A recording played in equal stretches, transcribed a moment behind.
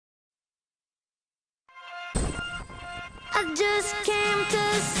I just came to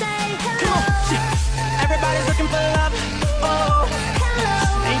say hello. Everybody's looking for love. Oh,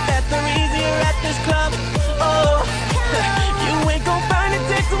 hello. Ain't that the reason you're at this club? Oh, hello. You ain't gon' find it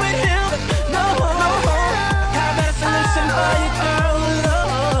text with him. No, got a better solution for you, girl.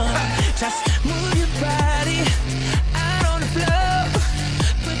 Oh, just move your body out on the floor.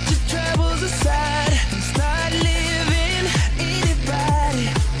 Put your troubles aside and start living.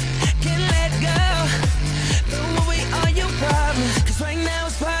 Anybody can let go. Don't worry all your problems, 'cause right now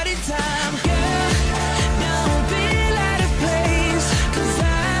it's party time. Girl, don't feel out of place, 'cause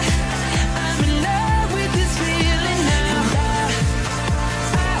I'm in love with this feeling now.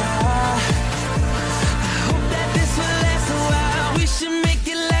 I hope that this will last a while. We should make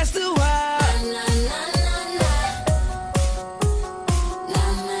it last a while.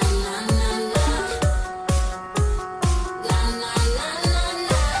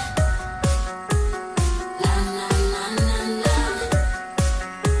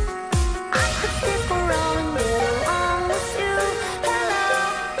 I could stick around and get along with you. Hello,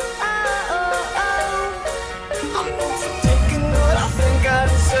 I'm taking what I think I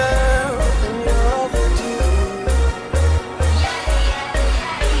deserve, and you're overdue.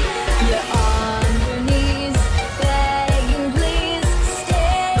 You're on your knees, begging, please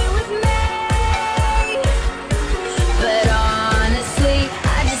stay with me. But honestly,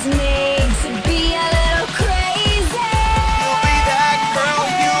 I just need to be a little crazy. You'll be that girl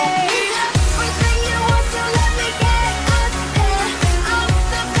you need. Everything you want, so let me get up there. I'm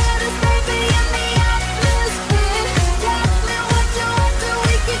the baddest baby in the atmosphere. Tell me what you want, so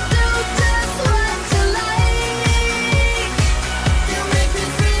we can do just what you like. You make me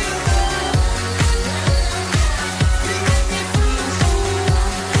feel good. You make me feel good.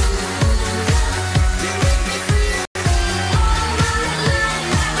 You make me feel All my life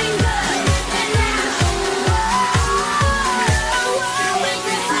I've been good, and now, you make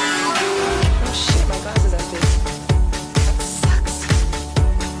me feel good. Oh shit, my glasses are fake. Sucks.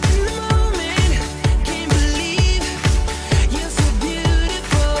 In the moment, can't believe you're so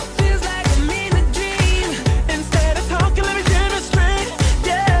beautiful. Feels like I'm in a dream. Instead of talking, let me demonstrate.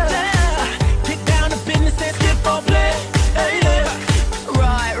 Yeah. Get down to business and skip for play. Hey, yeah.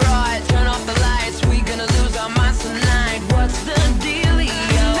 Right, turn off the lights. We gonna lose our minds tonight. What's the dealio?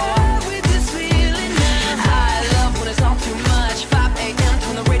 In love with this feeling now. I love when it's all too much. 5 a.m.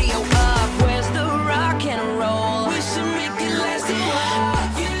 turn the radio up. Where's the rock and roll? We should make it last a while.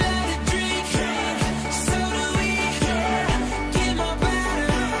 You love to drink, so do we. Get more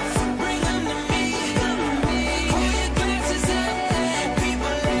bottles, bring them to me. Pull your glasses up,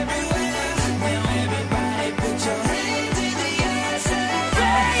 people everywhere. Now everybody put your hands in the air.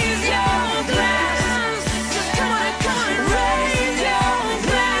 Raise your glass, just come on, raise your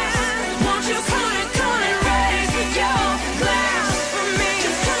glass. Won't you come on, raise your glass for me?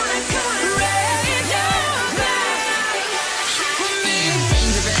 Just come on, raise your glass for me.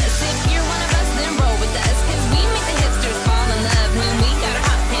 Dangerous. If you're one of us, then roll with us. 'Cause we make the hipsters fall in love when we got our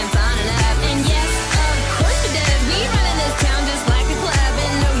hot pants on and up. And yes, of course it does. We run in this town just like a club.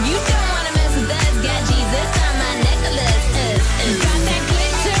 And no, you don't wanna mess with us. Got Jesus on my necklace. Got that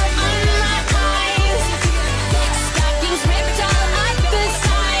glitter on my eyes. Stockings ripped all up the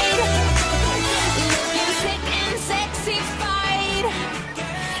side. Looking sick and sexy-fied.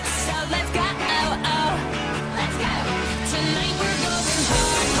 So let's go. Let's go. Tonight we're going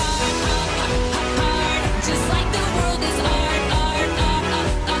hard. Just like the world is ours.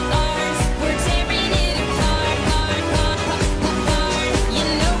 We're tearing it apart. You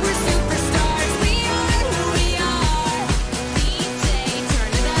know we're superstars. We are who we are. DJ,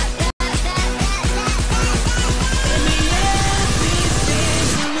 turn it up.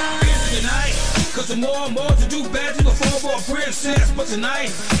 Tonight, 'cause the more and more to do bad to the former princess. But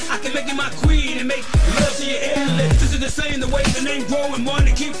tonight, I can make you my queen and make love to your endless. This is the same, the way the name growing,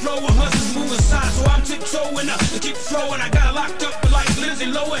 money keep flowing, hustlers moving aside. So I'm tiptoeing up to keep flowing. I got locked up like Lindsay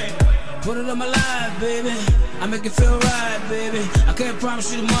Lohan. Put it on my life, baby. I make it feel right, baby. I can't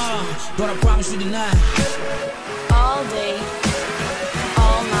promise you tomorrow, but I promise you tonight. All day,